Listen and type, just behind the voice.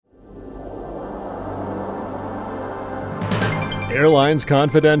Airlines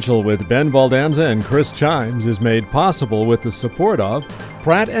Confidential with Ben Baldanza and Chris Chimes is made possible with the support of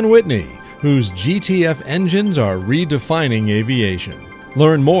Pratt & Whitney, whose GTF engines are redefining aviation.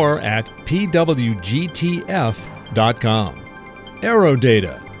 Learn more at pwgtf.com.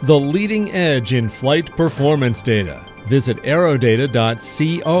 Aerodata, the leading edge in flight performance data. Visit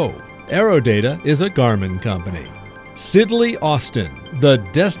aerodata.co. Aerodata is a Garmin company. Sidley Austin, the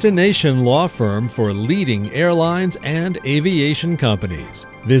destination law firm for leading airlines and aviation companies.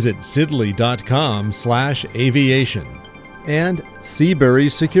 Visit sidley.com/aviation. And Seabury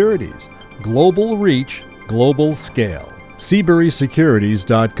Securities, global reach, global scale.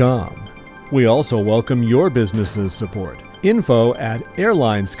 SeaburySecurities.com. We also welcome your business's support.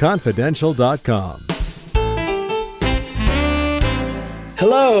 info@airlinesconfidential.com.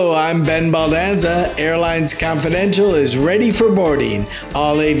 Hello, I'm Ben Baldanza. Airlines Confidential is ready for boarding.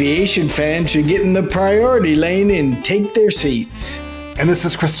 All aviation fans should get in the priority lane and take their seats. And this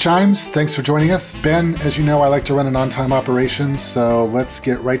is Chris Chimes. Thanks for joining us. Ben, as you know, I like to run an on-time operation, so let's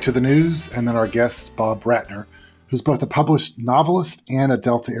get right to the news and then our guest, Bob Ratner, who's both a published novelist and a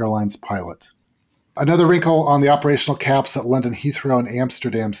Delta Airlines pilot. Another wrinkle on the operational caps at London Heathrow and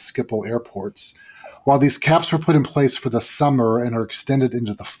Amsterdam Schiphol airports. While these caps were put in place for the summer and are extended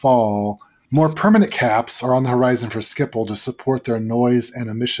into the fall, more permanent caps are on the horizon for Schiphol to support their noise and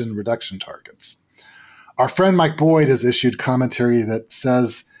emission reduction targets. Our friend Mike Boyd has issued commentary that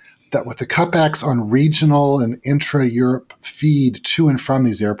says that with the cutbacks on regional and intra-Europe feed to and from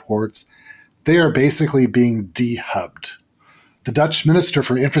these airports, they are basically being dehubbed. The Dutch Minister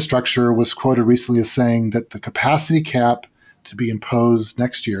for Infrastructure was quoted recently as saying that the capacity cap to be imposed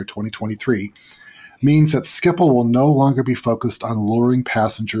next year, 2023, means that Schiphol will no longer be focused on luring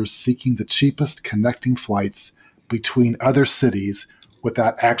passengers seeking the cheapest connecting flights between other cities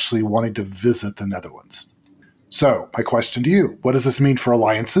without actually wanting to visit the Netherlands. So, my question to you, what does this mean for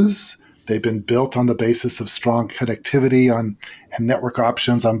alliances? They've been built on the basis of strong connectivity and network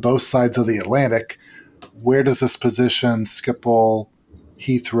options on both sides of the Atlantic. Where does this position Schiphol,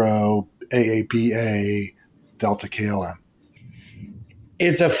 Heathrow, AABA, Delta KLM?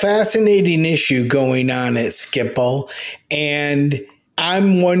 It's a fascinating issue going on at Schiphol, and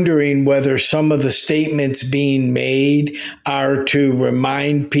I'm wondering whether some of the statements being made are to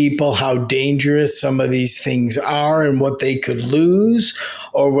remind people how dangerous some of these things are and what they could lose,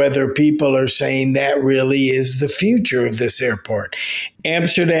 or whether people are saying that really is the future of this airport.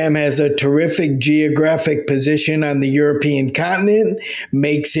 Amsterdam has a terrific geographic position on the European continent,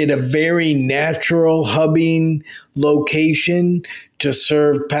 makes it a very natural hubbing location to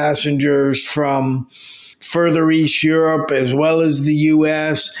serve passengers from further East Europe as well as the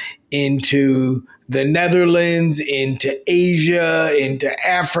U.S. into the Netherlands, into Asia, into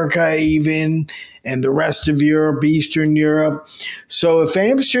Africa even, and the rest of Europe, Eastern Europe. So if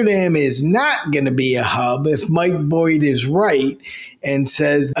Amsterdam is not going to be a hub, if Mike Boyd is right and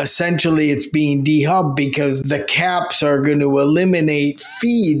says essentially it's being dehubbed because the caps are going to eliminate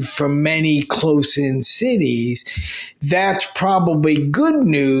feed from many close-in cities, that's probably good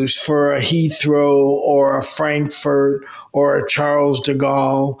news for a Heathrow or a Frankfurt or a Charles de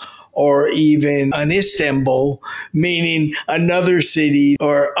Gaulle or even an Istanbul, meaning another city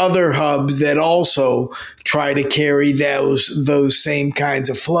or other hubs that also try to carry those same kinds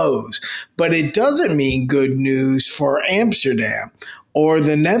of flows. But it doesn't mean good news for Amsterdam or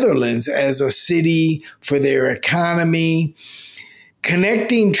the Netherlands as a city for their economy.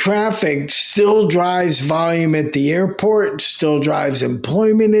 Connecting traffic still drives volume at the airport, still drives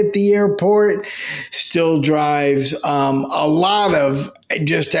employment at the airport, still drives a lot of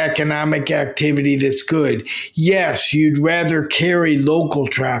just economic activity that's good. Yes, you'd rather carry local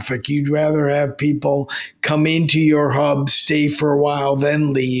traffic. You'd rather have people come into your hub, stay for a while,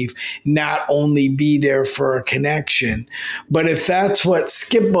 then leave, not only be there for a connection. But if that's what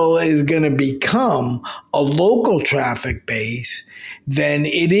Schiphol is going to become, a local traffic base, then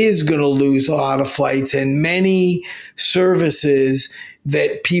it is going to lose a lot of flights, and many services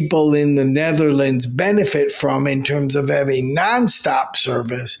that people in the Netherlands benefit from in terms of having nonstop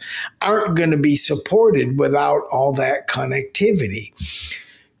service aren't going to be supported without all that connectivity.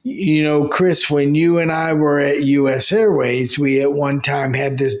 You know, Chris, when you and I were at U.S. Airways, we at one time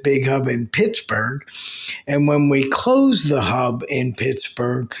had this big hub in Pittsburgh. And when we closed the hub in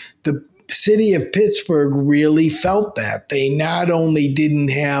Pittsburgh, the city of Pittsburgh really felt that. They not only didn't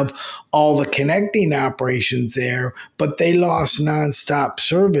have all the connecting operations there, but they lost nonstop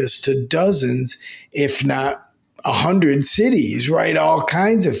service to dozens, if not 100 cities, right? All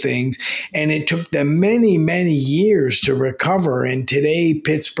kinds of things. And it took them many, many years to recover. And today,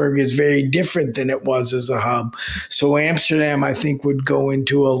 Pittsburgh is very different than it was as a hub. So Amsterdam, I think, would go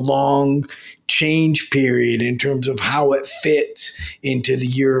into a long change period in terms of how it fits into the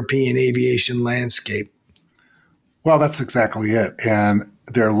European aviation landscape. Well, that's exactly it. And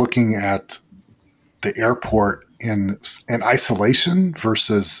they're looking at the airport in isolation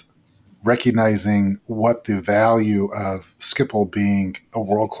versus recognizing what the value of Schiphol being a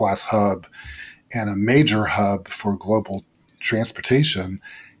world-class hub and a major hub for global transportation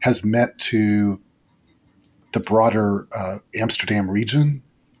has meant to the broader Amsterdam region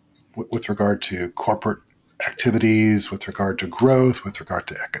with regard to corporate activities, with regard to growth, with regard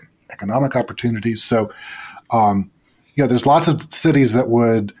to economic opportunities. So, there's lots of cities that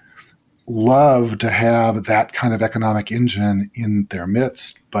would love to have that kind of economic engine in their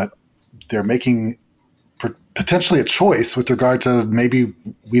midst, but they're making potentially a choice with regard to maybe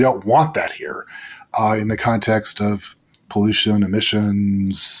we don't want that here in the context of pollution,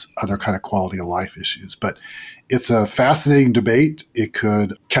 emissions, other kind of quality of life issues. But it's a fascinating debate. It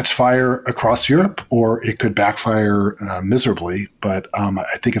could catch fire across Europe or it could backfire miserably. But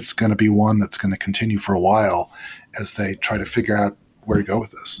I think it's going to be one that's going to continue for a while as they try to figure out where to go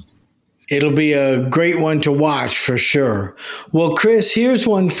with this. It'll be a great one to watch for sure. Well, Chris, here's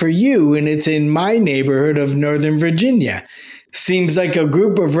one for you, and it's in my neighborhood of Northern Virginia. Seems like a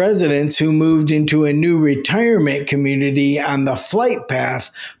group of residents who moved into a new retirement community on the flight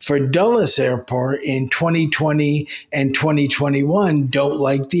path for Dulles Airport in 2020 and 2021 don't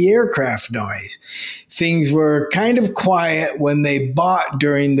like the aircraft noise. Things were kind of quiet when they bought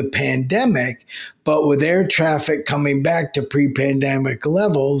during the pandemic, but with air traffic coming back to pre-pandemic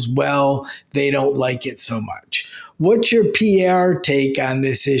levels, well, they don't like it so much. What's your PR take on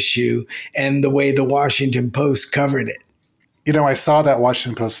this issue and the way the Washington Post covered it? I saw that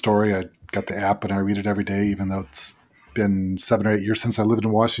Washington Post story. I got the app and I read it every day, even though it's been 7 or 8 years since I lived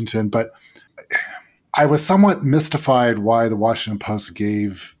in Washington. But I was somewhat mystified why the Washington Post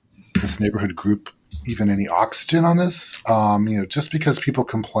gave this neighborhood group even any oxygen on this. Just because people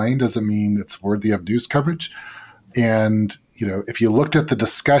complain doesn't mean it's worthy of news coverage. And, if you looked at the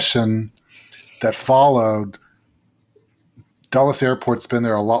discussion that followed, Dulles Airport's been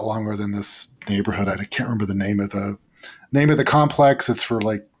there a lot longer than this neighborhood. I can't remember the name of the complex. It's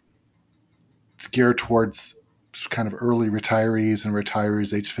geared towards kind of early retirees and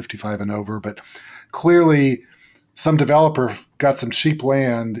retirees age 55 and over. But clearly some developer got some cheap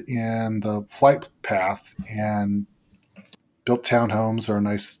land in the flight path and built townhomes or a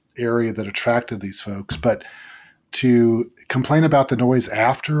nice area that attracted these folks. But to complain about the noise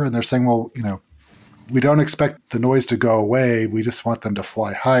after, and they're saying, well, we don't expect the noise to go away. We just want them to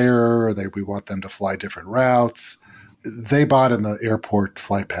fly higher. Or we want them to fly different routes. They bought in the airport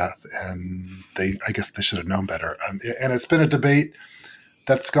flight path, and I guess they should have known better. And it's been a debate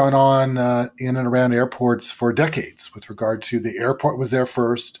that's gone on in and around airports for decades with regard to the airport was there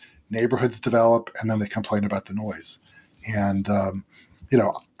first, neighborhoods develop, and then they complain about the noise. And,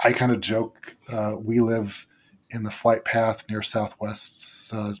 I kind of joke, we live in the flight path near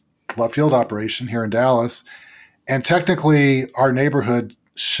Southwest's Love Field operation here in Dallas. And technically, our neighborhood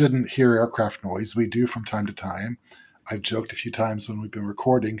shouldn't hear aircraft noise. We do from time to time. I've joked a few times when we've been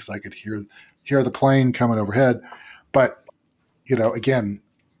recording because I could hear the plane coming overhead. But, again,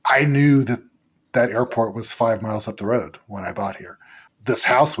 I knew that airport was 5 miles up the road when I bought here. This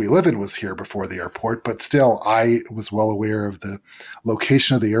house we live in was here before the airport, but still I was well aware of the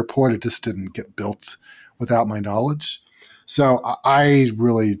location of the airport. It just didn't get built without my knowledge. So I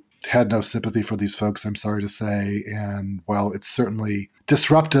really had no sympathy for these folks, I'm sorry to say. And while it's certainly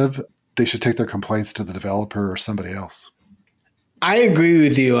disruptive, they should take their complaints to the developer or somebody else. I agree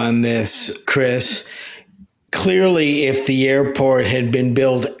with you on this, Chris. Clearly, if the airport had been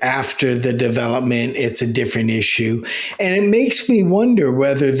built after the development, it's a different issue. And it makes me wonder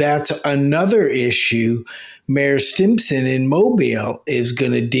whether that's another issue Mayor Stimson in Mobile is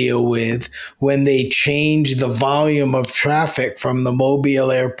going to deal with when they change the volume of traffic from the Mobile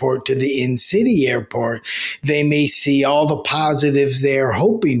airport to the in-city airport. They may see all the positives they're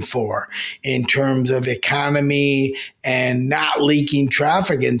hoping for in terms of economy and not leaking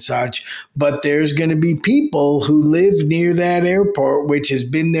traffic and such, but there's going to be people who live near that airport, which has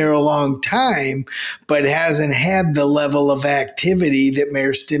been there a long time, but hasn't had the level of activity that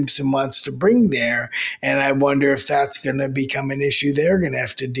Mayor Stimson wants to bring there. And I wonder if that's going to become an issue they're going to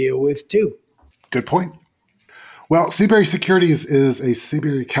have to deal with too. Good point. Well, Seabury Securities is a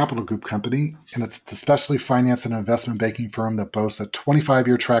Seabury Capital Group company, and it's the specialty finance and investment banking firm that boasts a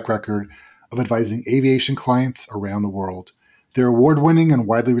 25-year track record of advising aviation clients around the world. Their award-winning and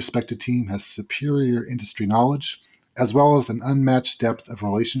widely respected team has superior industry knowledge, as well as an unmatched depth of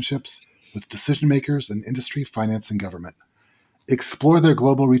relationships with decision makers in industry, finance, and government. Explore their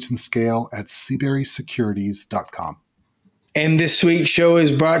global reach and scale at seaburysecurities.com. And this week's show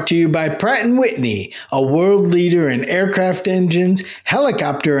is brought to you by Pratt & Whitney, a world leader in aircraft engines,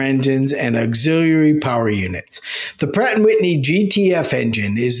 helicopter engines, and auxiliary power units. The Pratt & Whitney GTF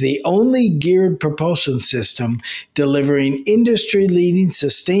engine is the only geared propulsion system delivering industry-leading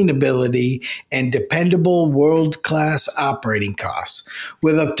sustainability and dependable world-class operating costs.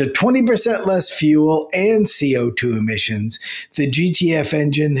 With up to 20% less fuel and CO2 emissions, the GTF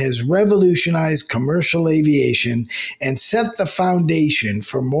engine has revolutionized commercial aviation and set the foundation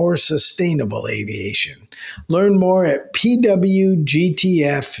for more sustainable aviation. Learn more at pwgtf.com.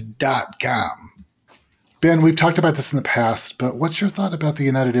 Ben, we've talked about this in the past, but what's your thought about the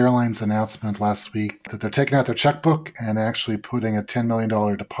United Airlines announcement last week that they're taking out their checkbook and actually putting a $10 million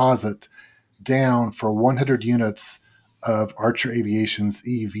deposit down for 100 units of Archer Aviation's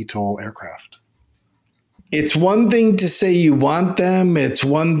eVTOL aircraft? It's one thing to say you want them. It's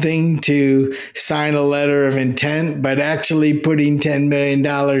one thing to sign a letter of intent, but actually putting $10 million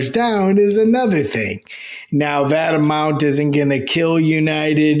down is another thing. Now, that amount isn't going to kill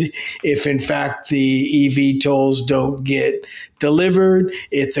United if, in fact, the eVTOLs don't get delivered.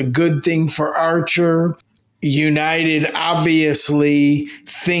 It's a good thing for Archer. United obviously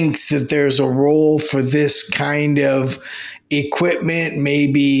thinks that there's a role for this kind of equipment,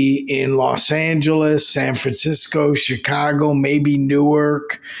 maybe in Los Angeles, San Francisco, Chicago, maybe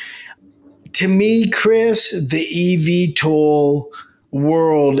Newark. To me, Chris, the eVTOL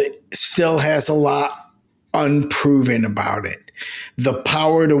world still has a lot unproven about it. The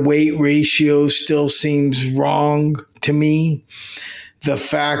power to weight ratio still seems wrong to me. The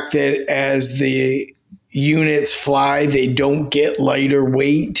fact that as the units fly, they don't get lighter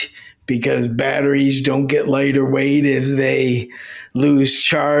weight, because batteries don't get lighter weight as they lose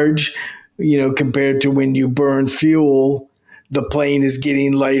charge, compared to when you burn fuel, the plane is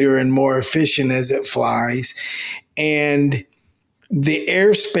getting lighter and more efficient as it flies. And the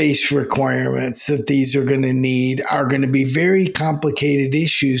airspace requirements that these are going to need are going to be very complicated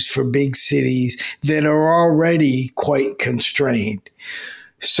issues for big cities that are already quite constrained.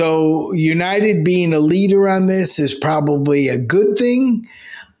 So United being a leader on this is probably a good thing.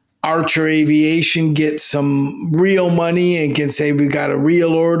 Archer Aviation gets some real money and can say we got a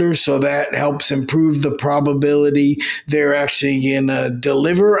real order, so that helps improve the probability they're actually going to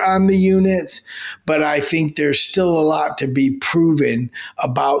deliver on the units. But I think there's still a lot to be proven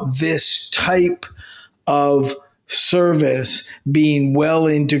about this type of service being well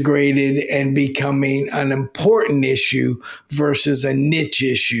integrated and becoming an important issue versus a niche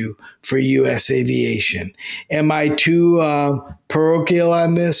issue for U.S. aviation. Am I too parochial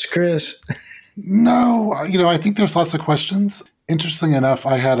on this, Chris? No, I think there's lots of questions. Interesting enough,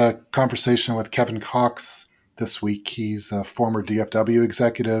 I had a conversation with Kevin Cox this week. He's a former DFW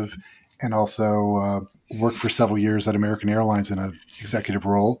executive and also worked for several years at American Airlines in an executive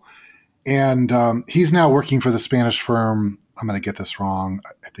role. And he's now working for the Spanish firm, I'm going to get this wrong,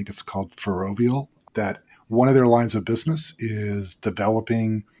 I think it's called Ferrovial, that one of their lines of business is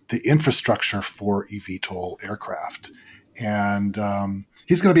developing the infrastructure for eVTOL aircraft. And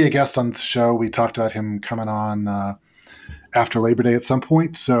he's going to be a guest on the show. We talked about him coming on after Labor Day at some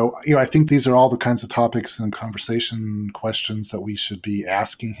point. So, I think these are all the kinds of topics and conversation questions that we should be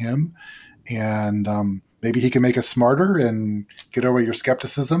asking him. And maybe he can make us smarter and get over your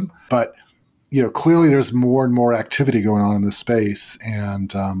skepticism. But, clearly there's more and more activity going on in this space,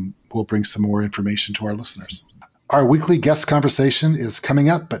 and we'll bring some more information to our listeners. Our weekly guest conversation is coming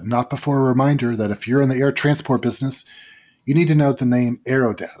up, but not before a reminder that if you're in the air transport business, you need to know the name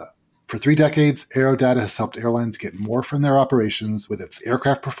AeroData. For 3 decades, AeroData has helped airlines get more from their operations with its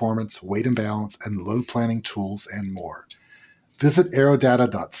aircraft performance, weight and balance, and load planning tools and more. Visit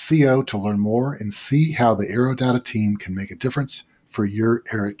aerodata.co to learn more and see how the AeroData team can make a difference for your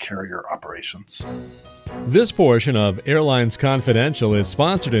air carrier operations. This portion of Airlines Confidential is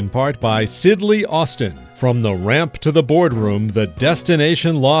sponsored in part by Sidley Austin. From the ramp to the boardroom, the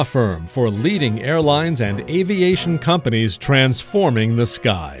destination law firm for leading airlines and aviation companies transforming the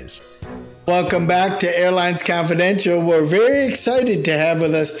skies. Welcome back to Airlines Confidential. We're very excited to have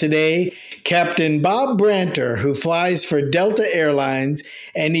with us today Captain Bob Branter, who flies for Delta Airlines,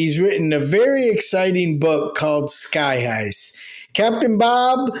 and he's written a very exciting book called Sky Heist. Captain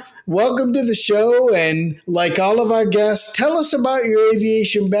Bob, welcome to the show, and like all of our guests, tell us about your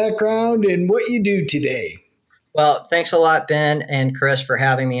aviation background and what you do today. Well, thanks a lot, Ben and Chris, for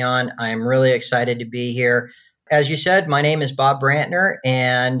having me on. I'm really excited to be here. As you said, my name is Bob Brantner,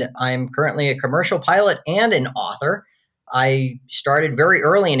 and I'm currently a commercial pilot and an author. I started very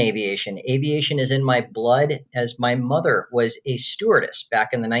early in aviation. Aviation is in my blood, as my mother was a stewardess back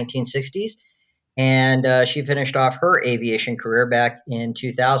in the 1960s, and she finished off her aviation career back in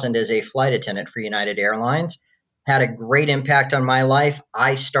 2000 as a flight attendant for United Airlines. Had a great impact on my life.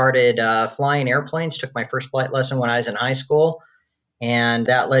 I started flying airplanes, took my first flight lesson when I was in high school, and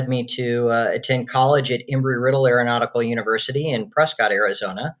that led me to attend college at Embry-Riddle Aeronautical University in Prescott,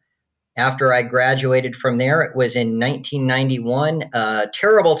 Arizona. After I graduated from there, it was in 1991, a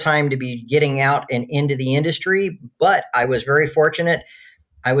terrible time to be getting out and into the industry, but I was very fortunate.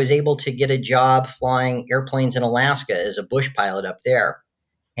 I was able to get a job flying airplanes in Alaska as a bush pilot up there.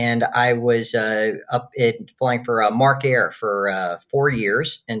 And I was flying for Mark Air for 4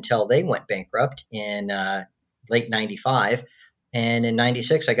 years until they went bankrupt in late 95. And in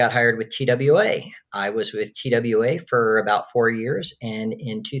 96, I got hired with TWA. I was with TWA for about 4 years. And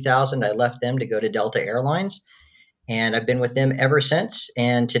in 2000, I left them to go to Delta Airlines. And I've been with them ever since.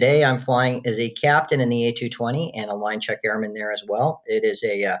 And today I'm flying as a captain in the A220 and a line check airman there as well. It is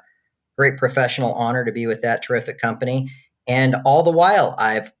a great professional honor to be with that terrific company. And all the while,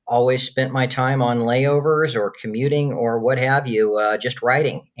 I've always spent my time on layovers or commuting or what have you, just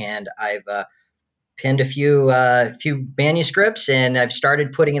writing. And I've penned a few manuscripts, and I've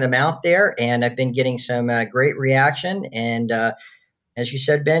started putting them out there. And I've been getting some great reaction. And as you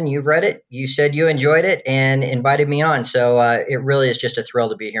said, Ben, you've read it. You said you enjoyed it and invited me on. So it really is just a thrill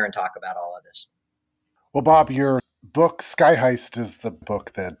to be here and talk about all of this. Well, Bob, your book, Sky Heist, is the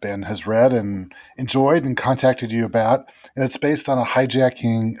book that Ben has read and enjoyed and contacted you about. And it's based on a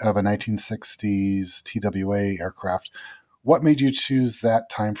hijacking of a 1960s TWA aircraft. What made you choose that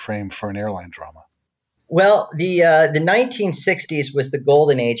time frame for an airline drama? Well, the 1960s was the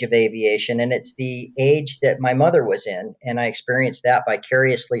golden age of aviation, and it's the age that my mother was in, and I experienced that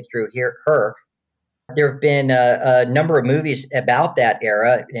vicariously through her. There have been a number of movies about that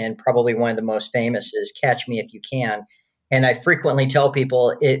era, and probably one of the most famous is Catch Me If You Can. And I frequently tell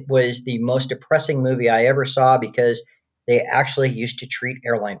people it was the most depressing movie I ever saw because they actually used to treat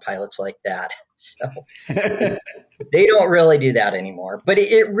airline pilots like that. So they don't really do that anymore. But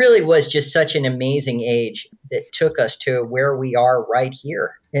it really was just such an amazing age that took us to where we are right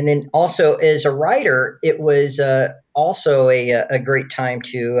here. And then also as a writer, it was also a great time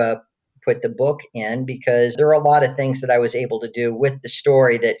to put the book in because there are a lot of things that I was able to do with the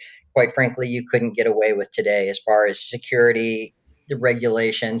story that, quite frankly, you couldn't get away with today as far as security, the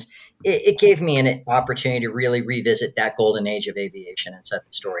regulations. It gave me an opportunity to really revisit that golden age of aviation and set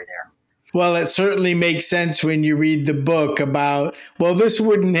the story there. Well, it certainly makes sense when you read the book about, well, this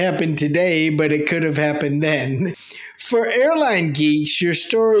wouldn't happen today, but it could have happened then. For airline geeks, your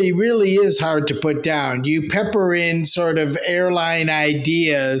story really is hard to put down. You pepper in sort of airline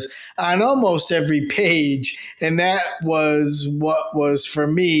ideas on almost every page. And that was what was, for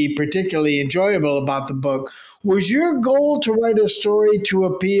me, particularly enjoyable about the book. Was your goal to write a story to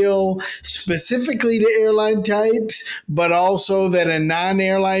appeal specifically to airline types, but also that a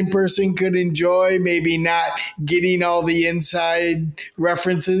non-airline person could enjoy, maybe not getting all the inside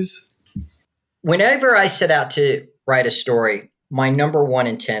references? Whenever I set out to write a story, my number one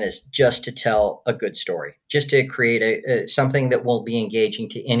intent is just to tell a good story, just to create something that will be engaging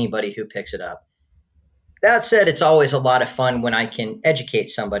to anybody who picks it up. That said, it's always a lot of fun when I can educate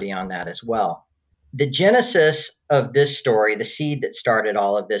somebody on that as well. The genesis of this story, the seed that started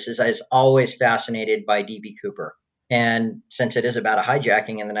all of this, is I was always fascinated by D.B. Cooper. And since it is about a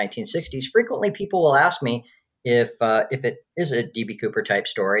hijacking in the 1960s, frequently people will ask me if it is a D.B. Cooper type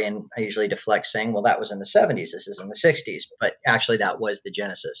story. And I usually deflect saying, well, that was in the 70s. This is in the 60s. But actually, that was the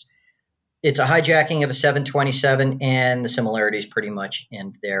genesis. It's a hijacking of a 727, and the similarities pretty much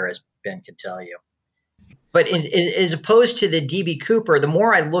end there, as Ben could tell you. But as opposed to the D.B. Cooper, the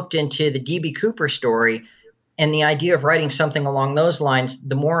more I looked into the D.B. Cooper story and the idea of writing something along those lines,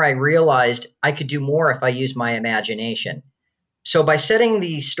 the more I realized I could do more if I used my imagination. So by setting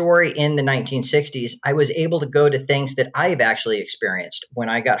the story in the 1960s, I was able to go to things that I've actually experienced. When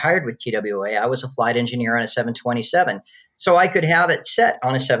I got hired with TWA, I was a flight engineer on a 727. So I could have it set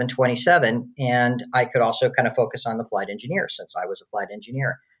on a 727, and I could also kind of focus on the flight engineer since I was a flight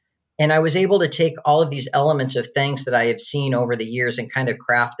engineer. And I was able to take all of these elements of things that I have seen over the years and kind of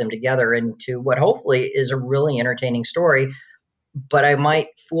craft them together into what hopefully is a really entertaining story. But I might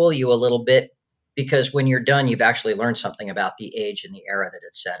fool you a little bit because when you're done, you've actually learned something about the age and the era that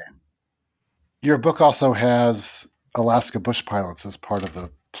it's set in. Your book also has Alaska bush pilots as part of the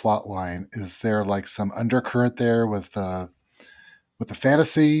plot line? Is there like some undercurrent there with the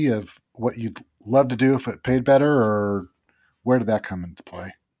fantasy of what you'd love to do if it paid better, or where did that come into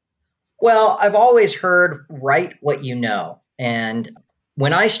play? Well, I've always heard write what you know. And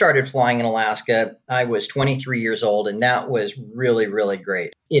when I started flying in Alaska, I was 23 years old, and that was really, really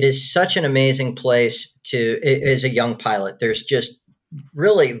great. It is such an amazing place as a young pilot. There's just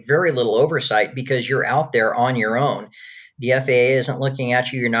really very little oversight because you're out there on your own. The FAA isn't looking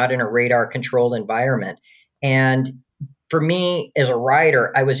at you. You're not in a radar controlled environment. And for me as a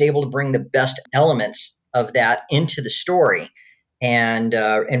writer, I was able to bring the best elements of that into the story and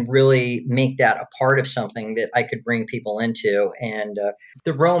really make that a part of something that I could bring people into. And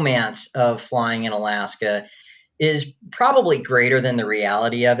the romance of flying in Alaska is probably greater than the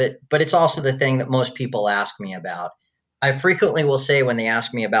reality of it, but it's also the thing that most people ask me about. I frequently will say when they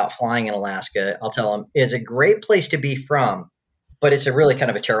ask me about flying in Alaska, I'll tell them it's a great place to be from, but it's a really kind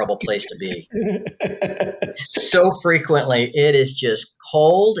of a terrible place to be. So frequently, it is just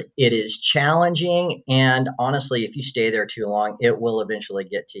cold, it is challenging, and honestly, if you stay there too long, it will eventually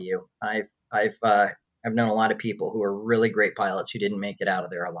get to you. I've known a lot of people who are really great pilots who didn't make it out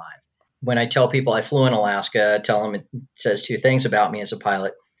of there alive. When I tell people I flew in Alaska, I tell them it says two things about me as a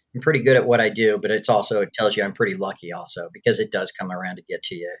pilot. I'm pretty good at what I do, but it tells you I'm pretty lucky also, because it does come around to get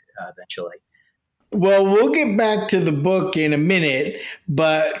to you eventually. Well, we'll get back to the book in a minute,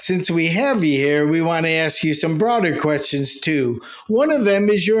 but since we have you here, we want to ask you some broader questions too. One of them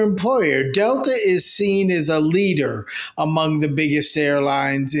is your employer. Delta is seen as a leader among the biggest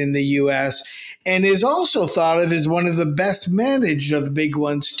airlines in the U.S. and is also thought of as one of the best managed of the big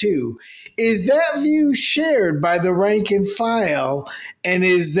ones too. Is that view shared by the rank and file, and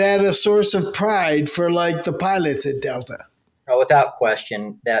is that a source of pride for like the pilots at Delta? Without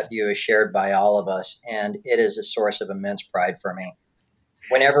question, that view is shared by all of us, and it is a source of immense pride for me.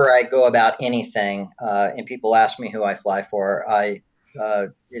 Whenever I go about anything and people ask me who I fly for,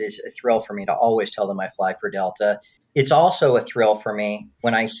 it is a thrill for me to always tell them I fly for Delta. It's also a thrill for me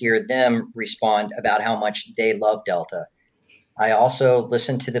when I hear them respond about how much they love Delta. I also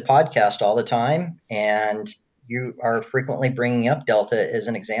listen to the podcast all the time, and you are frequently bringing up Delta as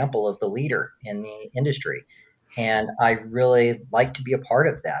an example of the leader in the industry. And I really like to be a part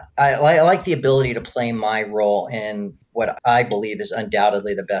of that. I like the ability to play my role in what I believe is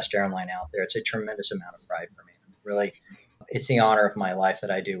undoubtedly the best airline out there. It's a tremendous amount of pride for me. Really, it's the honor of my life that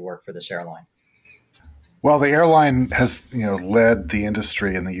I do work for this airline. Well, the airline has, led the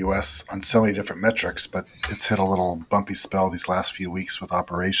industry in the U.S. on so many different metrics, but it's hit a little bumpy spell these last few weeks with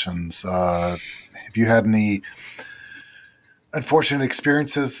operations. Have you had any unfortunate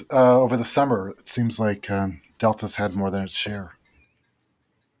experiences over the summer? It seems like Delta's had more than its share.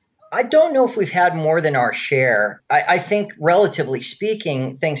 I don't know if we've had more than our share. I think, relatively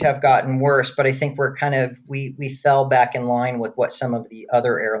speaking, things have gotten worse, but I think we're we fell back in line with what some of the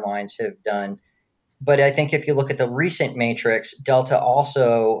other airlines have done. But I think if you look at the recent matrix, Delta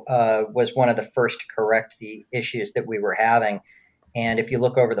also was one of the first to correct the issues that we were having. And if you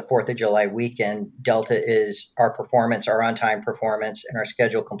look over the 4th of July weekend, Delta is our performance, our on-time performance, and our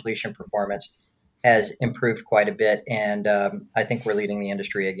schedule completion performance has improved quite a bit. And I think we're leading the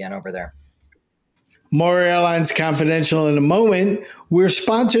industry again over there. More Airlines Confidential in a moment. We're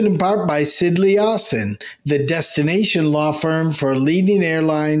sponsored in part by Sidley Austin, the destination law firm for leading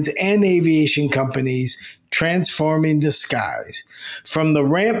airlines and aviation companies transforming the skies. From the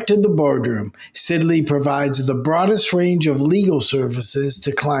ramp to the boardroom, Sidley provides the broadest range of legal services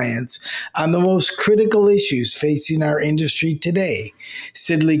to clients on the most critical issues facing our industry today.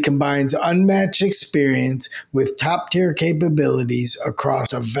 Sidley combines unmatched experience with top-tier capabilities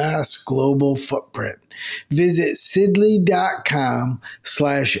across a vast global footprint. Visit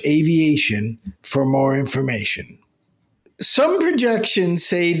sidley.com/aviation for more information. Some projections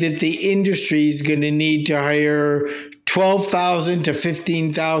say that the industry is going to need to hire 12,000 to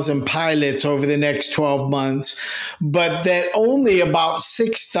 15,000 pilots over the next 12 months, but that only about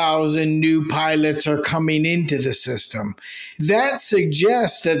 6,000 new pilots are coming into the system. That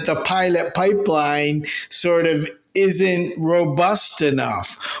suggests that the pilot pipeline sort of isn't robust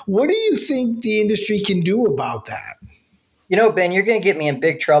enough. What do you think the industry can do about that? Ben, you're going to get me in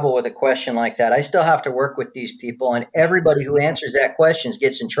big trouble with a question like that. I still have to work with these people, and everybody who answers that question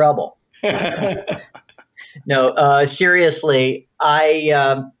gets in trouble. No, seriously,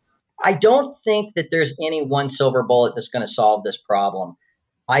 I don't think that there's any one silver bullet that's going to solve this problem.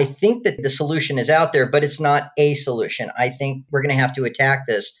 I think that the solution is out there, but it's not a solution. I think we're going to have to attack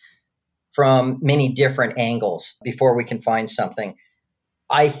this from many different angles before we can find something.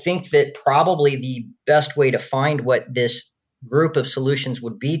 I think that probably the best way to find what this group of solutions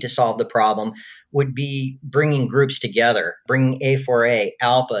would be to solve the problem would be bringing groups together, bringing A4A,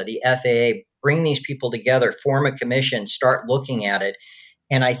 ALPA, the FAA, bring these people together, form a commission, start looking at it.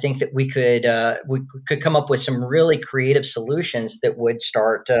 And I think that we could come up with some really creative solutions that would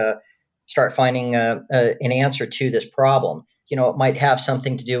start finding an answer to this problem. It might have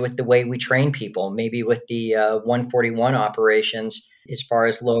something to do with the way we train people, maybe with the 141 operations, as far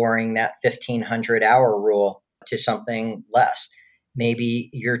as lowering that 1,500 hour rule to something less. Maybe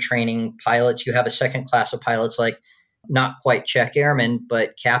you're training pilots, you have a second class of pilots, like not quite check airmen,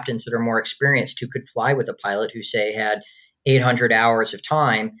 but captains that are more experienced who could fly with a pilot who, say, had 800 hours of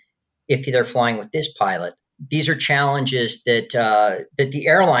time if they're flying with this pilot. These are challenges that the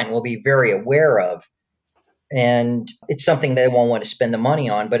airline will be very aware of. And it's something they won't want to spend the money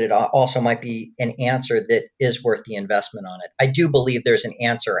on, but it also might be an answer that is worth the investment on it. I do believe there's an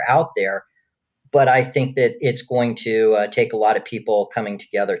answer out there, but I think that it's going to take a lot of people coming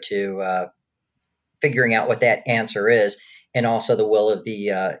together to figuring out what that answer is, and also the will of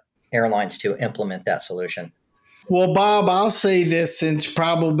the airlines to implement that solution. Well, Bob, I'll say this, since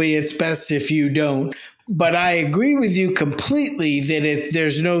probably it's best if you don't, but I agree with you completely that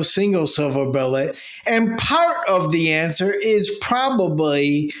there's no single silver bullet. And part of the answer is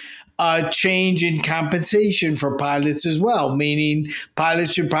probably a change in compensation for pilots as well, meaning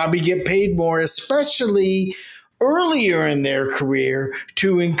pilots should probably get paid more, especially earlier in their career,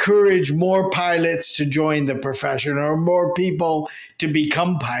 to encourage more pilots to join the profession or more people to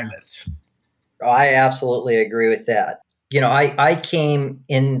become pilots. I absolutely agree with that. I came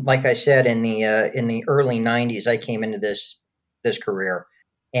in, like I said, in the early 90s, I came into this career.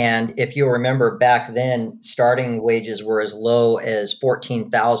 And if you remember back then, starting wages were as low as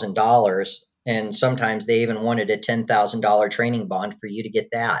 $14,000. And sometimes they even wanted a $10,000 training bond for you to get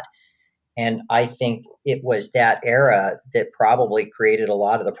that. And I think it was that era that probably created a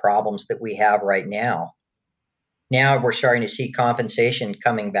lot of the problems that we have right now. Now we're starting to see compensation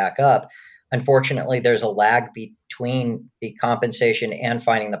coming back up. Unfortunately, there's a lag between the compensation and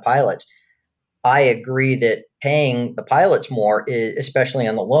finding the pilots. I agree that paying the pilots more, especially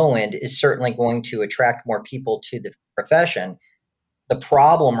on the low end, is certainly going to attract more people to the profession. The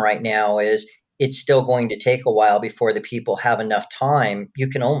problem right now is it's still going to take a while before the people have enough time.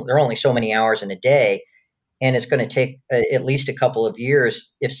 There are only so many hours in a day, and it's going to take at least a couple of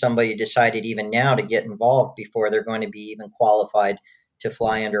years if somebody decided even now to get involved before they're going to be even qualified to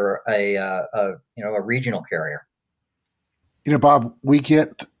fly under a regional carrier. Bob, we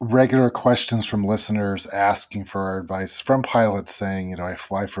get regular questions from listeners asking for our advice from pilots saying, I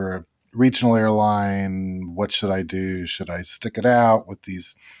fly for a regional airline. What should I do? Should I stick it out with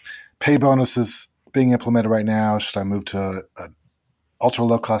these pay bonuses being implemented right now? Should I move to an ultra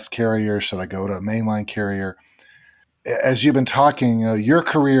low cost carrier? Should I go to a mainline carrier? As you've been talking, your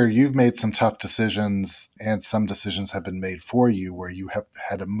career, you've made some tough decisions, and some decisions have been made for you where you have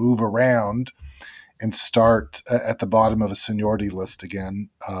had to move around and start at the bottom of a seniority list again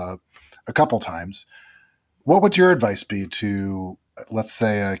a couple times. What would your advice be to, let's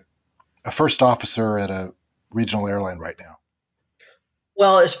say, a first officer at a regional airline right now?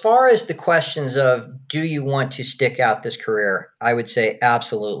 Well, as far as the questions of do you want to stick out this career, I would say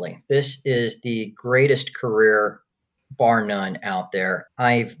absolutely. This is the greatest career, bar none, out there.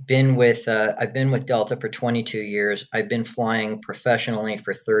 I've been with Delta for 22 years. I've been flying professionally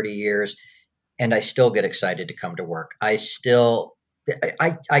for 30 years, and I still get excited to come to work. I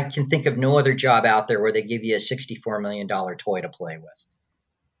can think of no other job out there where they give you a $64 million toy to play with.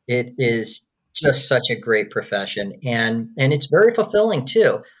 It is just such a great profession, and it's very fulfilling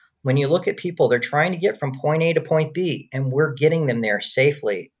too. When you look at people, they're trying to get from point A to point B, and we're getting them there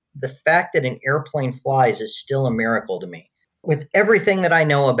safely. The fact that an airplane flies is still a miracle to me. With everything that I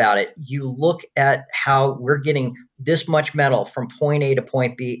know about it, you look at how we're getting this much metal from point A to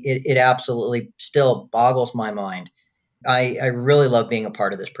point B, it absolutely still boggles my mind. I really love being a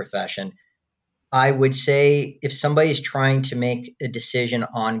part of this profession. I would say if somebody's trying to make a decision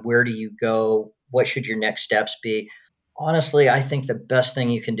on where do you go, what should your next steps be, honestly, I think the best thing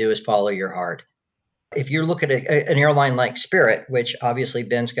you can do is follow your heart. If you look at an airline like Spirit, which obviously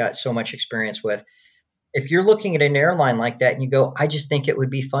Ben's got so much experience with, if you're looking at an airline like that and you go, I just think it would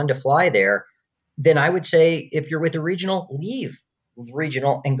be fun to fly there, then I would say if you're with a regional, leave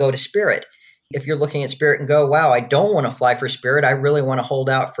regional and go to Spirit. If you're looking at Spirit and go, wow, I don't want to fly for Spirit, I really want to hold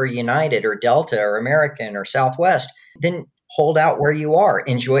out for United or Delta or American or Southwest, then hold out where you are.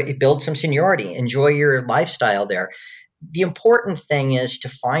 Build some seniority, enjoy your lifestyle there. The important thing is to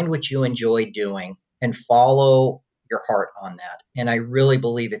find what you enjoy doing and follow your heart on that. And I really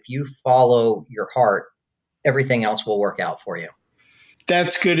believe if you follow your heart, everything else will work out for you.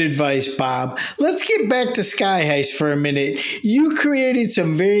 That's good advice, Bob. Let's get back to Sky Heist for a minute. You created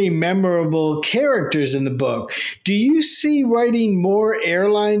some very memorable characters in the book. Do you see writing more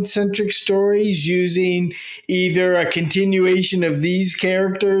airline-centric stories using either a continuation of these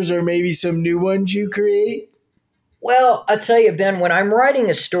characters or maybe some new ones you create? Well, I'll tell you, Ben, when I'm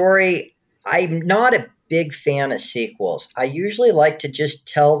writing a story, I'm not a big fan of sequels. I usually like to just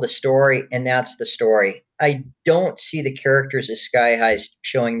tell the story, and that's the story. I don't see the characters of Sky Heist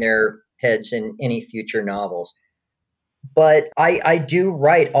showing their heads in any future novels. But I do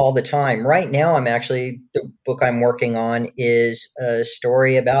write all the time. Right now, the book I'm working on is a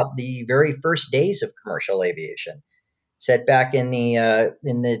story about the very first days of commercial aviation, set back in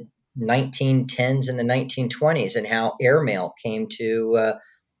the 1910s and the 1920s, and how airmail came to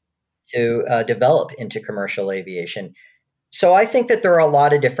develop into commercial aviation. So I think that there are a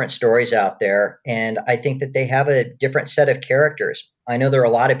lot of different stories out there, and I think that they have a different set of characters. I know there are a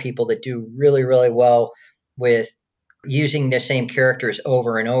lot of people that do really, really well with using the same characters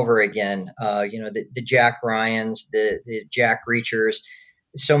over and over again. The Jack Ryans, the Jack Reachers,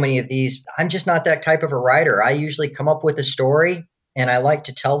 so many of these. I'm just not that type of a writer. I usually come up with a story, and I like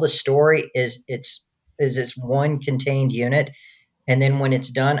to tell the story as it's one contained unit. And then when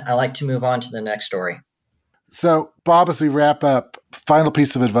it's done, I like to move on to the next story. So, Bob, as we wrap up, final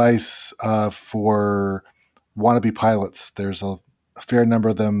piece of advice for wannabe pilots. There's a fair number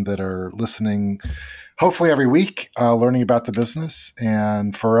of them that are listening, hopefully every week, learning about the business.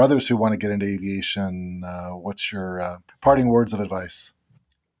 And for others who want to get into aviation, what's your parting words of advice?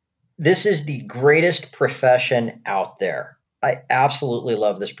 This is the greatest profession out there. I absolutely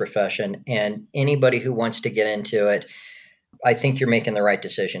love this profession. And anybody who wants to get into it, I think you're making the right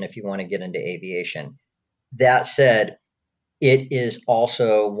decision if you want to get into aviation. That said, it is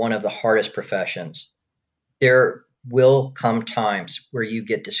also one of the hardest professions. There will come times where you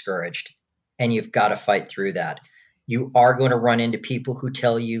get discouraged, and you've got to fight through that. You are going to run into people who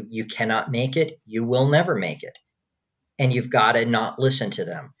tell you you cannot make it, you will never make it, and you've got to not listen to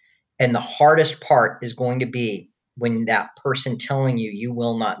them. And the hardest part is going to be when that person telling you you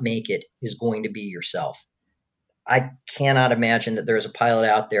will not make it is going to be yourself. I cannot imagine that there's a pilot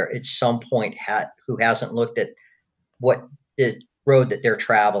out there at some point who hasn't looked at what the road that they're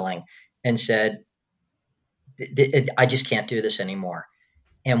traveling and said, I just can't do this anymore.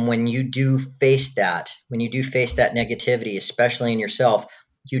 And when you do face that negativity, especially in yourself,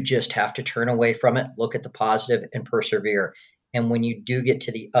 you just have to turn away from it, look at the positive, and persevere. And when you do get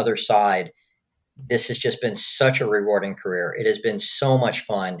to the other side, this has just been such a rewarding career. It has been so much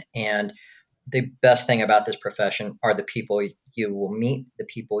fun. And the best thing about this profession are the people you will meet, the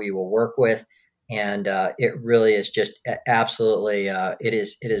people you will work with. And it really is just absolutely, it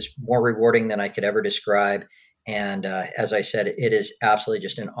is more rewarding than I could ever describe. And as I said, it is absolutely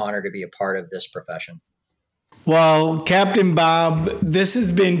just an honor to be a part of this profession. Well, Captain Bob, this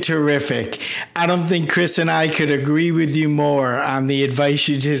has been terrific. I don't think Chris and I could agree with you more on the advice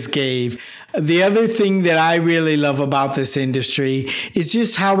you just gave. The other thing that I really love about this industry is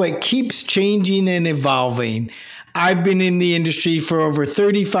just how it keeps changing and evolving. I've been in the industry for over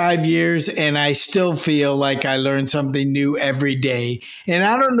 35 years, and I still feel like I learn something new every day. And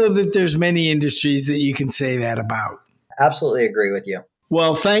I don't know that there's many industries that you can say that about. Absolutely agree with you.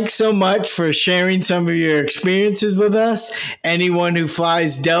 Well, thanks so much for sharing some of your experiences with us. Anyone who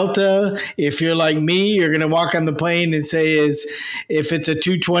flies Delta, if you're like me, you're going to walk on the plane and say, if it's a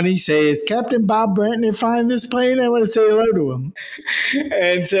 220, say, is Captain Bob Brantner flying this plane? I want to say hello to him.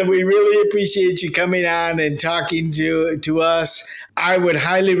 And so we really appreciate you coming on and talking to us. I would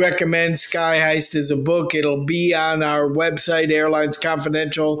highly recommend Sky Heist as a book. It'll be on our website,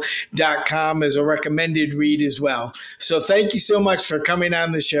 airlinesconfidential.com, as a recommended read as well. So thank you so much for coming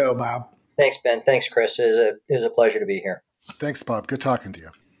on the show, Bob. Thanks, Ben. Thanks, Chris. It is a pleasure to be here. Thanks, Bob. Good talking to you.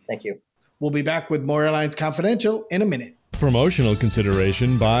 Thank you. We'll be back with more Airlines Confidential in a minute. Promotional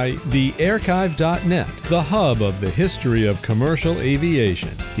consideration by thearchive.net, the hub of the history of commercial aviation.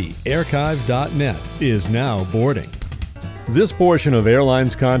 Thearchive.net is now boarding. This portion of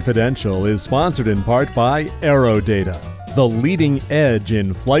Airlines Confidential is sponsored in part by AeroData, the leading edge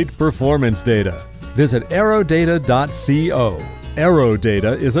in flight performance data. Visit aerodata.co.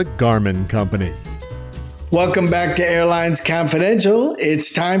 AeroData is a Garmin company. Welcome back to Airlines Confidential. It's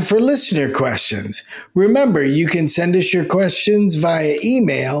time for listener questions. Remember, you can send us your questions via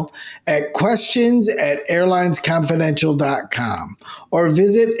email at questions@airlinesconfidential.com or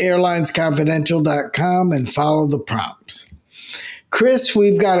visit airlinesconfidential.com and follow the prompts. Chris,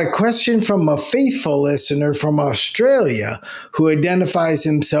 we've got a question from a faithful listener from Australia who identifies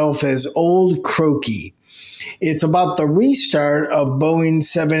himself as Old Croaky. It's about the restart of Boeing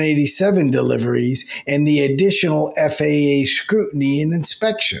 787 deliveries and the additional FAA scrutiny and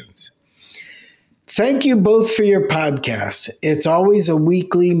inspections. Thank you both for your podcast. It's always a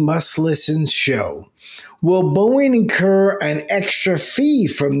weekly must-listen show. Will Boeing incur an extra fee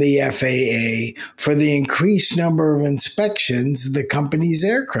from the FAA for the increased number of inspections the company's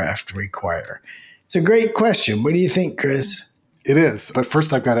aircraft require? It's a great question. What do you think, Chris? It is. But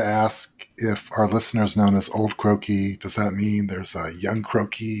first, I've got to ask if our listeners known as Old Croaky, does that mean there's a young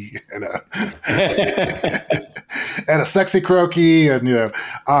Croaky and a sexy Croaky? And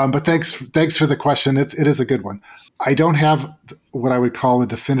but thanks for the question. It is a good one. I don't have what I would call a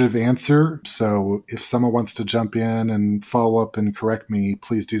definitive answer. So if someone wants to jump in and follow up and correct me,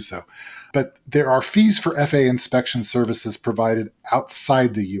 please do so. But there are fees for FAA inspection services provided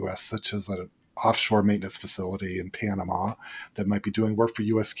outside the U.S., such as an offshore maintenance facility in Panama that might be doing work for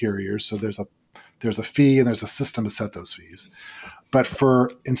U.S. carriers. So there's a fee and there's a system to set those fees. But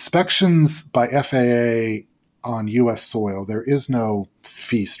for inspections by FAA on U.S. soil, there is no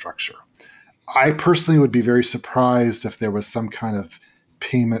fee structure. I personally would be very surprised if there was some kind of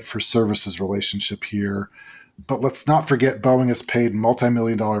payment for services relationship here. But let's not forget Boeing has paid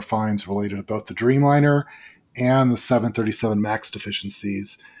multi-million-dollar fines related to both the Dreamliner and the 737 MAX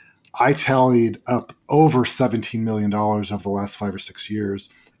deficiencies. I tallied up over $17 million over the last 5 or 6 years,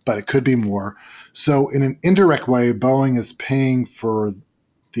 but it could be more. So in an indirect way, Boeing is paying for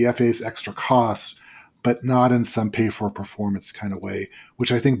the FAA's extra costs, but not in some pay-for-performance kind of way,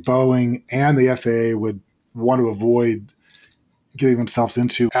 which I think Boeing and the FAA would want to avoid getting themselves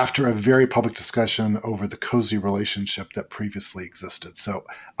into after a very public discussion over the cozy relationship that previously existed. So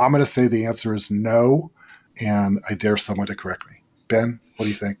I'm going to say the answer is no, and I dare someone to correct me. Ben, what do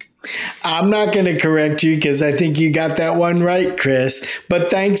you think? I'm not going to correct you because I think you got that one right, Chris. But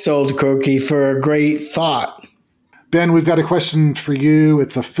thanks, Old Croaky, for a great thought. Ben, we've got a question for you.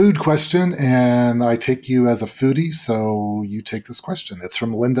 It's a food question, and I take you as a foodie, so you take this question. It's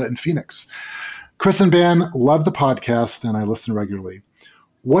from Linda in Phoenix. Chris and Ben, love the podcast, and I listen regularly.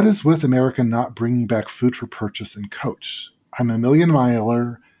 What is with America not bringing back food for purchase in coach? I'm a million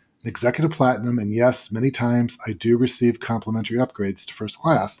miler, an executive platinum, and yes, many times I do receive complimentary upgrades to first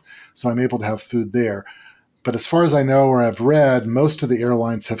class, so I'm able to have food there. But as far as I know or I've read, most of the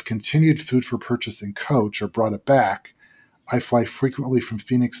airlines have continued food for purchase in coach or brought it back. I fly frequently from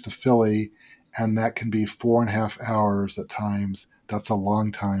Phoenix to Philly, and that can be 4.5 hours at times. That's a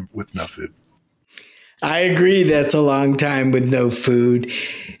long time with no food. I agree that's a long time with no food.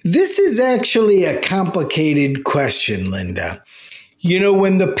 This is actually a complicated question, Linda. You know,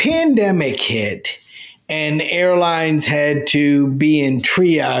 when the pandemic hit and airlines had to be in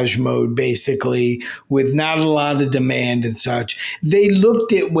triage mode, basically, with not a lot of demand and such, they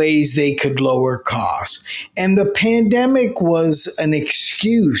looked at ways they could lower costs. And the pandemic was an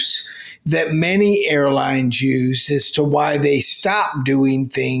excuse that many airlines used as to why they stopped doing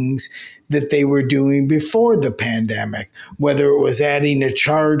things that they were doing before the pandemic, whether it was adding a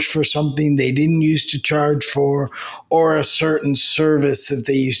charge for something they didn't used to charge for or a certain service that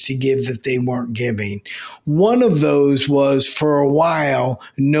they used to give that they weren't giving. One of those was, for a while,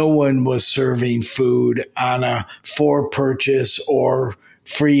 no one was serving food on a for purchase or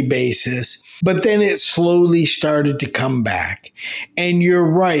free basis. But then it slowly started to come back. And you're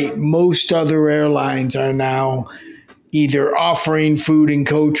right, most other airlines are now either offering food in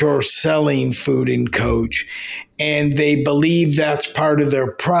coach or selling food in coach. And they believe that's part of their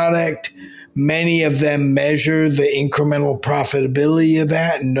product. Many of them measure the incremental profitability of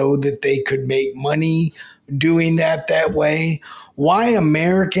that and know that they could make money doing that way. Why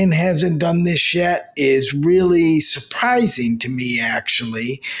American hasn't done this yet is really surprising to me,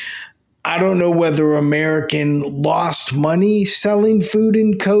 actually. I don't know whether American lost money selling food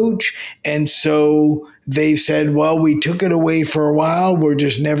in coach, and so they said, well, we took it away for a while, we're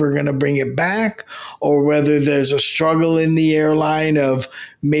just never going to bring it back, or whether there's a struggle in the airline of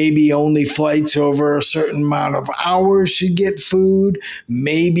maybe only flights over a certain amount of hours should get food.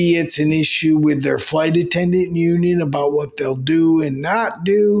 Maybe it's an issue with their flight attendant union about what they'll do and not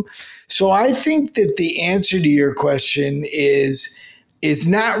do. So I think that the answer to your question is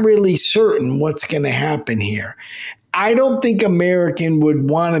not really certain what's going to happen here. I don't think American would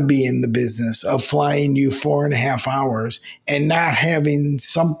want to be in the business of flying you 4.5 hours and not having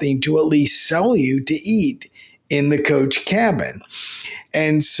something to at least sell you to eat in the coach cabin.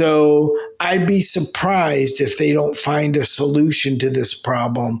 And so I'd be surprised if they don't find a solution to this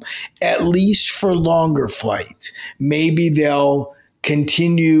problem, at least for longer flights. Maybe they'll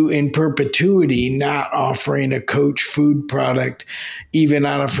continue in perpetuity not offering a coach food product even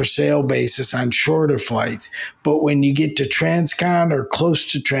on a for sale basis on shorter flights. But when you get to transcon or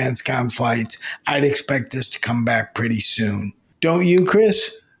close to transcon flights, I'd expect this to come back pretty soon. Don't you,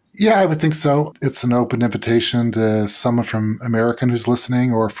 Chris? Yeah, I would think so. It's an open invitation to someone from American who's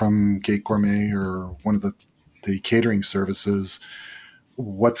listening, or from Gate Gourmet or one of the catering services.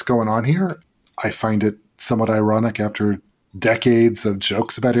 What's going on here? I find it somewhat ironic after decades of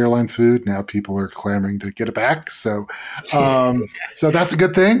jokes about airline food. Now people are clamoring to get it back. So that's a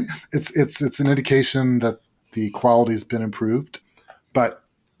good thing. It's an indication that the quality's been improved. But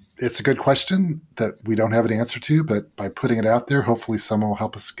it's a good question that we don't have an answer to. But by putting it out there, hopefully someone will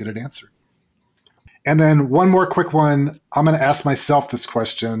help us get it answered. And then one more quick one. I'm going to ask myself this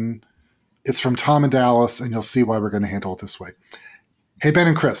question. It's from Tom in Dallas, and you'll see why we're going to handle it this way. Hey, Ben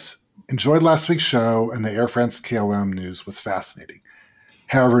and Chris. Enjoyed last week's show, and the Air France KLM news was fascinating.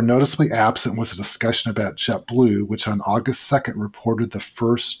 However, noticeably absent was a discussion about JetBlue, which on August 2nd reported the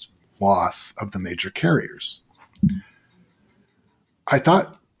first loss of the major carriers. I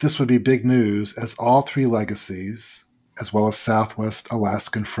thought this would be big news, as all three legacies, as well as Southwest,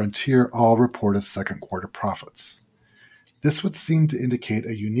 Alaska, and Frontier, all reported second quarter profits. This would seem to indicate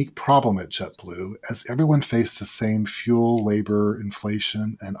a unique problem at JetBlue, as everyone faced the same fuel, labor,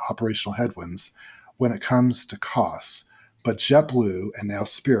 inflation, and operational headwinds when it comes to costs. But JetBlue, and now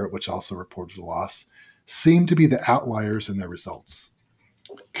Spirit, which also reported a loss, seem to be the outliers in their results.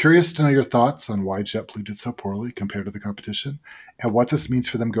 Curious to know your thoughts on why JetBlue did so poorly compared to the competition, and what this means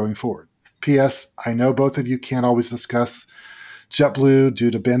for them going forward. P.S. I know both of you can't always discuss JetBlue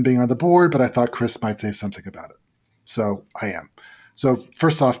due to Ben being on the board, but I thought Chris might say something about it. So I am. So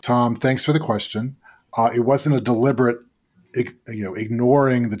first off, Tom, thanks for the question. It wasn't a deliberate,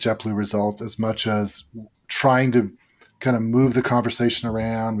 ignoring the JetBlue results as much as trying to kind of move the conversation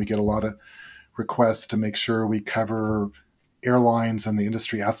around. We get a lot of requests to make sure we cover airlines and the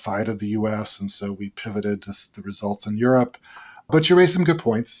industry outside of the U.S., and so we pivoted to the results in Europe. But you raised some good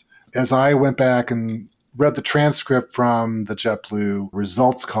points. As I went back and read the transcript from the JetBlue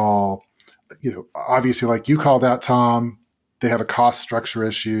results call, obviously, like you called out, Tom, they have a cost structure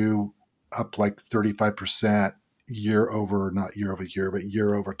issue, up like 35% year over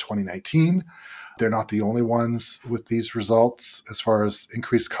 2019. They're not the only ones with these results as far as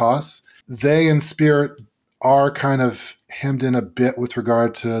increased costs. They and Spirit are kind of hemmed in a bit with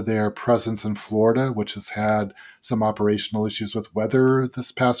regard to their presence in Florida, which has had some operational issues with weather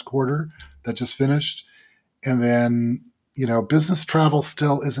this past quarter that just finished. And then, business travel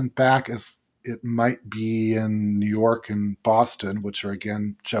still isn't back as it might be in New York and Boston, which are,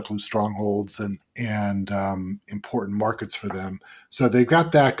 again, JetBlue strongholds and important markets for them. So they've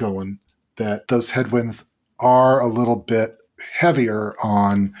got that going, that those headwinds are a little bit heavier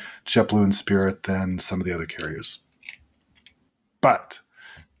on JetBlue and Spirit than some of the other carriers. But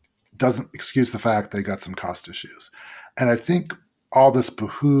doesn't excuse the fact they got some cost issues. And I think all this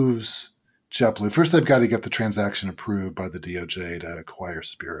behooves JetBlue. First, they've got to get the transaction approved by the DOJ to acquire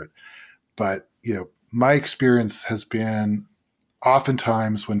Spirit. But, my experience has been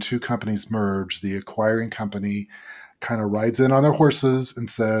oftentimes when two companies merge, the acquiring company kind of rides in on their horses and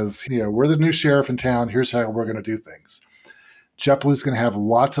says, we're the new sheriff in town. Here's how we're going to do things. JetBlue is going to have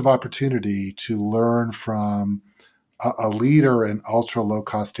lots of opportunity to learn from a leader in ultra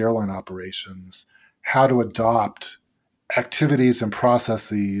low-cost airline operations how to adopt activities and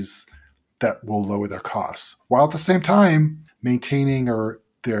processes that will lower their costs, while at the same time maintaining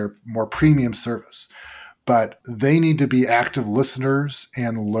their more premium service. But they need to be active listeners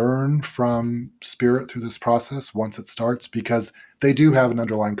and learn from Spirit through this process once it starts, because they do have an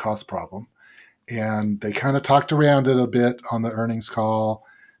underlying cost problem. And they kind of talked around it a bit on the earnings call.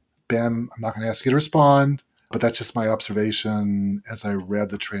 Ben, I'm not going to ask you to respond, but that's just my observation as I read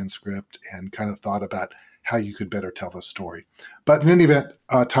the transcript and kind of thought about how you could better tell the story. But in any event,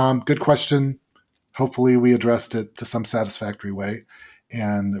 Tom, good question. Hopefully we addressed it to some satisfactory way,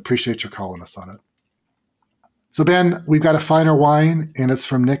 and appreciate your calling us on it. So Ben, we've got a finer wine, and it's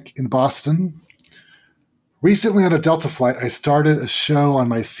from Nick in Boston. Recently on a Delta flight, I started a show on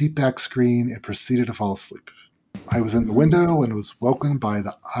my seatback screen and proceeded to fall asleep. I was in the window and was woken by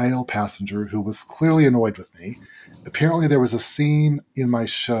the aisle passenger who was clearly annoyed with me. Apparently there was a scene in my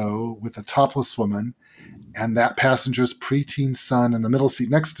show with a topless woman, and that passenger's preteen son in the middle seat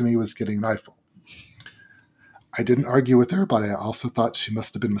next to me was getting an eyeful. I didn't argue with her, but I also thought she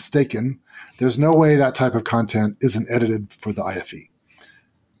must have been mistaken. There's no way that type of content isn't edited for the IFE.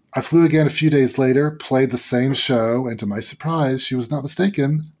 I flew again a few days later, played the same show, and to my surprise, she was not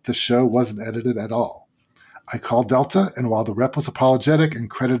mistaken. The show wasn't edited at all. I called Delta, and while the rep was apologetic and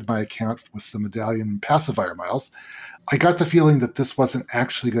credited my account with some medallion pacifier miles, I got the feeling that this wasn't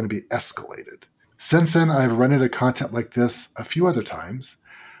actually going to be escalated. Since then, I've run into content like this a few other times.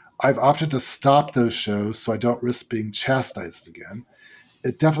 I've opted to stop those shows so I don't risk being chastised again.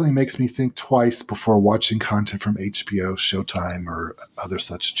 It definitely makes me think twice before watching content from HBO, Showtime, or other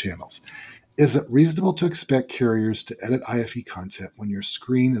such channels. Is it reasonable to expect carriers to edit IFE content when your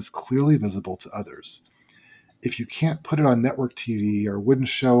screen is clearly visible to others? If you can't put it on network TV or wouldn't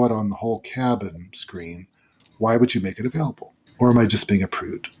show it on the whole cabin screen, why would you make it available? Or am I just being a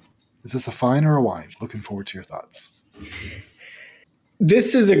prude? Is this a fine or a wine? Looking forward to your thoughts.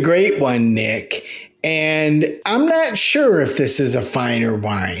 This is a great one, Nick. And I'm not sure if this is a fine or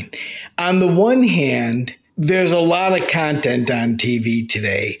wine. On the one hand, there's a lot of content on TV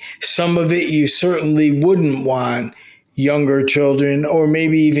today. Some of it you certainly wouldn't want younger children or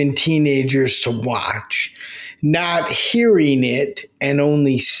maybe even teenagers to watch. Not hearing it and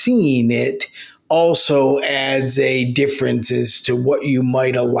only seeing it also adds a difference as to what you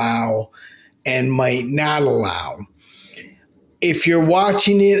might allow and might not allow. If you're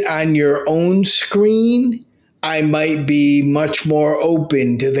watching it on your own screen, I might be much more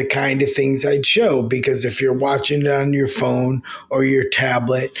open to the kind of things I'd show, because if you're watching it on your phone or your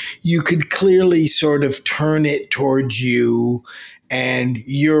tablet, you could clearly sort of turn it towards you and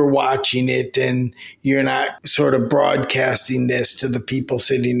you're watching it and you're not sort of broadcasting this to the people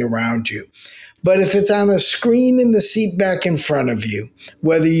sitting around you. But if it's on a screen in the seat back in front of you,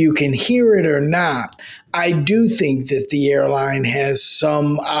 whether you can hear it or not, I do think that the airline has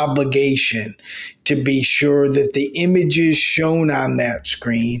some obligation to be sure that the images shown on that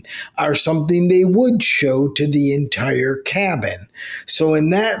screen are something they would show to the entire cabin. So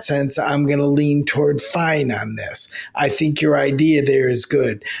in that sense, I'm going to lean toward fine on this. I think your idea there is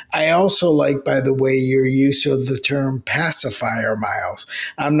good. I also like, by the way, your use of the term pacifier miles.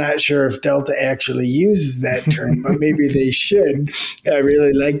 I'm not sure if Delta actually uses that term, but maybe they should. I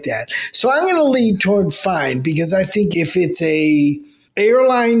really like that. So I'm going to lean toward fine, because I think if it's a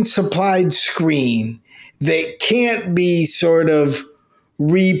airline supplied screen that can't be sort of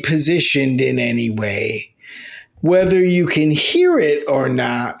repositioned in any way, whether you can hear it or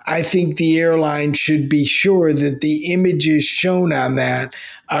not, I think the airline should be sure that the images shown on that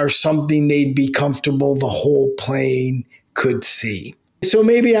are something they'd be comfortable the whole plane could see. So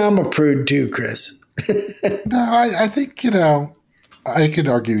maybe I'm a prude too, Chris. No, I think, I could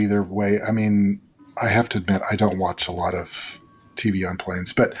argue either way. I mean, I have to admit, I don't watch a lot of TV on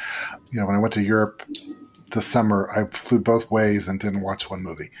planes, but when I went to Europe this summer, I flew both ways and didn't watch one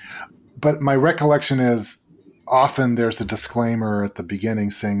movie. But my recollection is often there's a disclaimer at the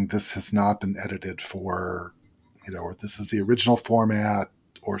beginning saying this has not been edited for, or this is the original format,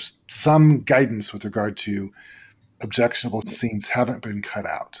 or some guidance with regard to objectionable scenes haven't been cut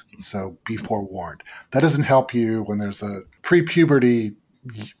out. So be forewarned. That doesn't help you when there's a pre-puberty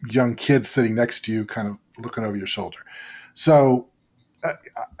young kid sitting next to you kind of looking over your shoulder. So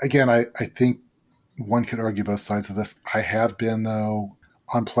again, I think one could argue both sides of this. I have been, though,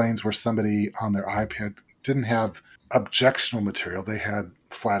 on planes where somebody on their iPad didn't have objectionable material. They had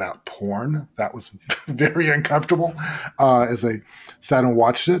flat out porn. That was very uncomfortable as they sat and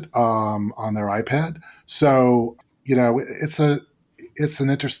watched it on their iPad. So, it's an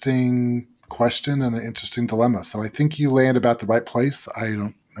interesting question and an interesting dilemma. So I think you land about the right place. I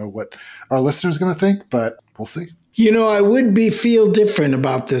don't know what our listeners are going to think, but we'll see. I would feel different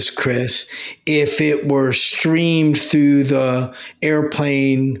about this, Chris, if it were streamed through the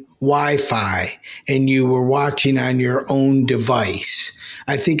airplane Wi-Fi and you were watching on your own device.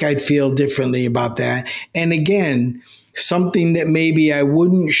 I think I'd feel differently about that. And again, something that maybe I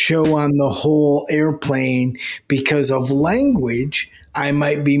wouldn't show on the whole airplane because of language, I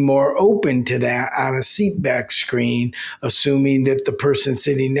might be more open to that on a seatback screen, assuming that the person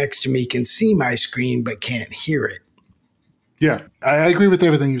sitting next to me can see my screen but can't hear it. Yeah, I agree with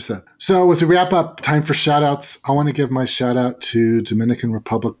everything you said. So as we wrap up, time for shout-outs. I want to give my shout-out to Dominican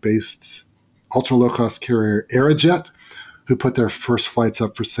Republic-based ultra-low-cost carrier Aerojet, who put their first flights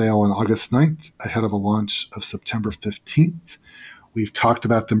up for sale on August 9th, ahead of a launch of September 15th. We've talked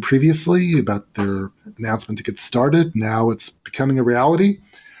about them previously, about their announcement to get started. Now it's becoming a reality.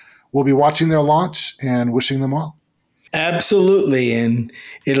 We'll be watching their launch and wishing them well. Absolutely. And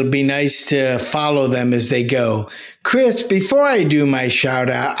it'll be nice to follow them as they go. Chris, before I do my shout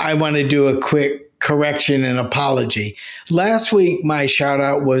out, I want to do a quick correction and apology. Last week, my shout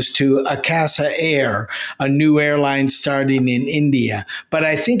out was to Akasa Air, a new airline starting in India, but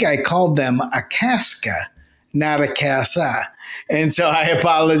I think I called them Akaska, not Akasa. And so I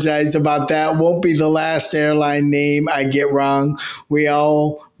apologize about that. Won't be the last airline name I get wrong. We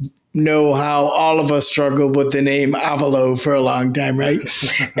all know how all of us struggled with the name Avalo for a long time, right?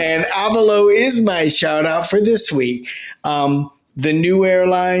 And Avalo is my shout out for this week. The new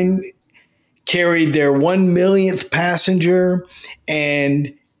airline carried their 1 millionth passenger,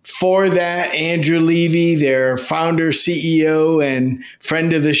 and for that, Andrew Levy, their founder, CEO, and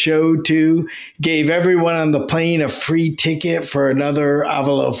friend of the show too, gave everyone on the plane a free ticket for another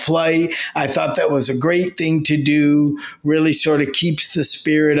Avalo flight. I thought that was a great thing to do, really sort of keeps the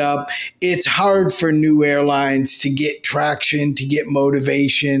spirit up. It's hard for new airlines to get traction, to get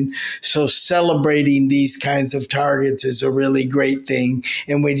motivation. So celebrating these kinds of targets is a really great thing.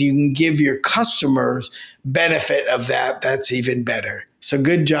 And when you can give your customers benefit of that, that's even better. So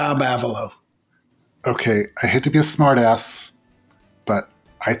good job, Avalo. Okay, I hate to be a smartass, but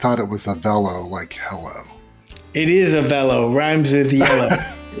I thought it was a velo, like hello. It is a velo, rhymes with yellow.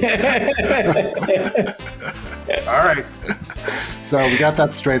 All right. So we got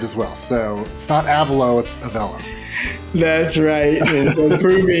that straight as well. So it's not Avalo, it's a velo. That's right. And so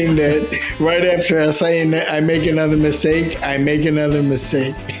proving that right after I saying that I make another mistake, I make another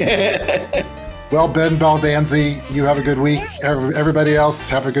mistake. Well, Ben Baldanzi, you have a good week. Everybody else,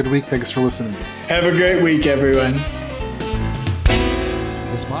 have a good week. Thanks for listening. Have a great week, everyone.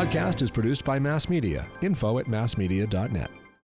 This podcast is produced by Mass Media. Info@massmedia.net.